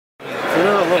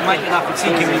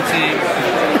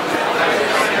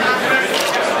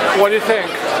What do you think?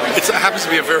 It happens to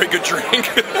be a very good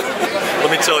drink. Let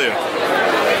me tell you.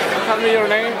 Tell me your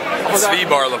name. Tzvi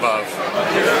Barlevov.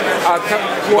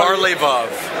 Barlevov.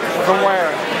 From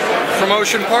where? From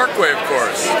Ocean Parkway, of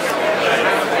course.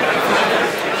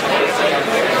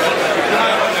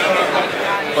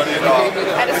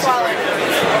 I just swallowed.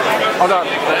 Hold on.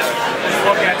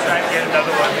 Walk outside and get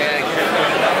another one.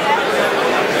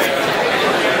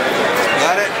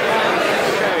 Got it?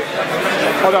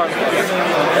 Hold on.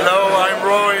 Hello, I'm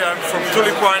Roy. I'm from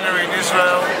Tulip Winery in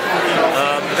Israel.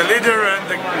 The leader and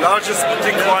the largest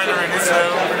boutique winery in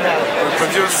Israel. We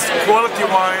produce quality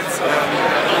wines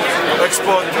and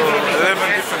export to 11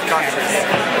 different countries.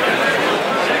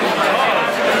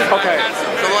 Okay.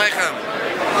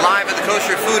 Live at the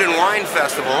Kosher Food and Wine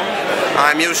Festival.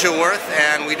 I'm Yosha Worth,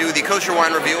 and we do the Kosher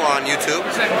Wine Review on YouTube.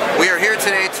 We are here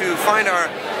today to find our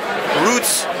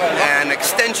roots and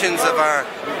extensions of our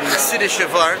Siddish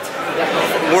art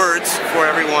words for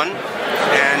everyone,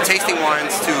 and tasting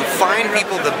wines to find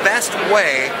people the best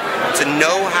way to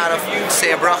know how to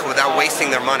say a bracha without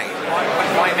wasting their money.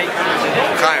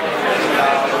 Chaim.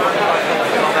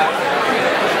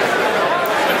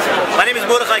 My name is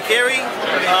Mordechai Carey.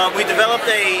 We developed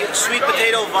a sweet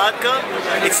potato vodka.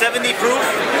 It's 70 proof,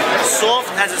 soft,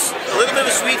 has a little bit of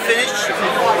a sweet finish,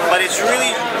 but it's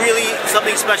really, really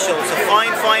something special. It's a fine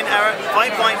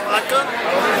vodka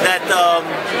that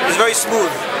is very smooth.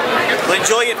 So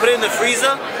enjoy it, put it in the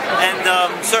freezer, and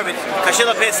serve it. Kasher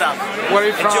Pesach. Where are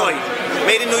you from? Enjoy.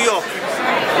 Made in New York.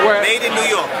 Where? Made in New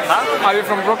York. Huh? Are you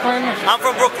from Brooklyn? I'm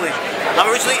from Brooklyn. I'm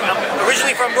originally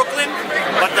from Brooklyn,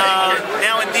 but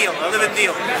now in Deal. I live in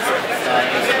Deal.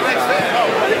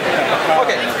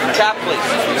 Okay, tap please.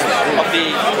 Of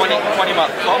the 20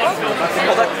 month. What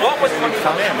was 20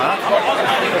 months?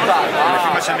 לפי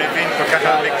מה שאני מבין, כל כך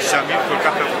הרבה גשמים, כל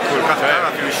כך רע,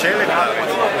 אפילו שלג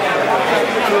בארץ.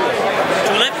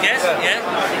 Tulip, yes, yeah.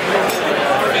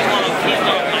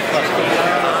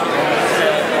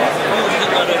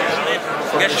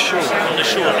 From the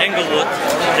shore, Englewood,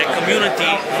 the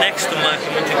community next to my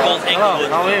community called Englewood.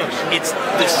 It's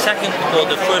the second or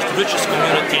the first richest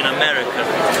community in America.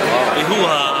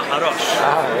 Yehuha Harosh.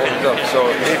 So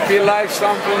if he likes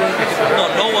something,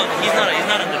 no one. He's not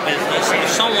in the business. If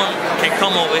someone can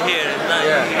come over here,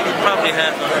 he probably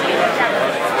has.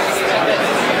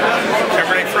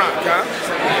 Cabernet Franc, huh?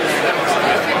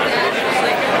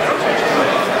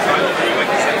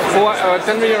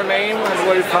 Tell me your name and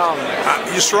where you're from.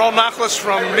 Yisrael Nachlas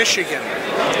from Michigan.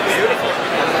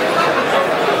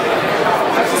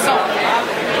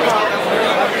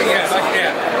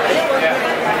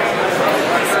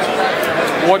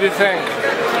 What do you think?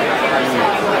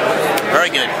 Very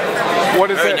good.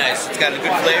 What is Very it? nice. It's got a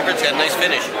good flavor. It's got a nice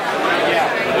finish.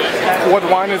 What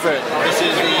wine is it? This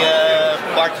is the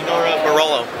Bartonora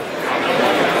Barolo.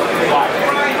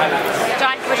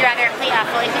 John, would you rather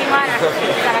fully clean one or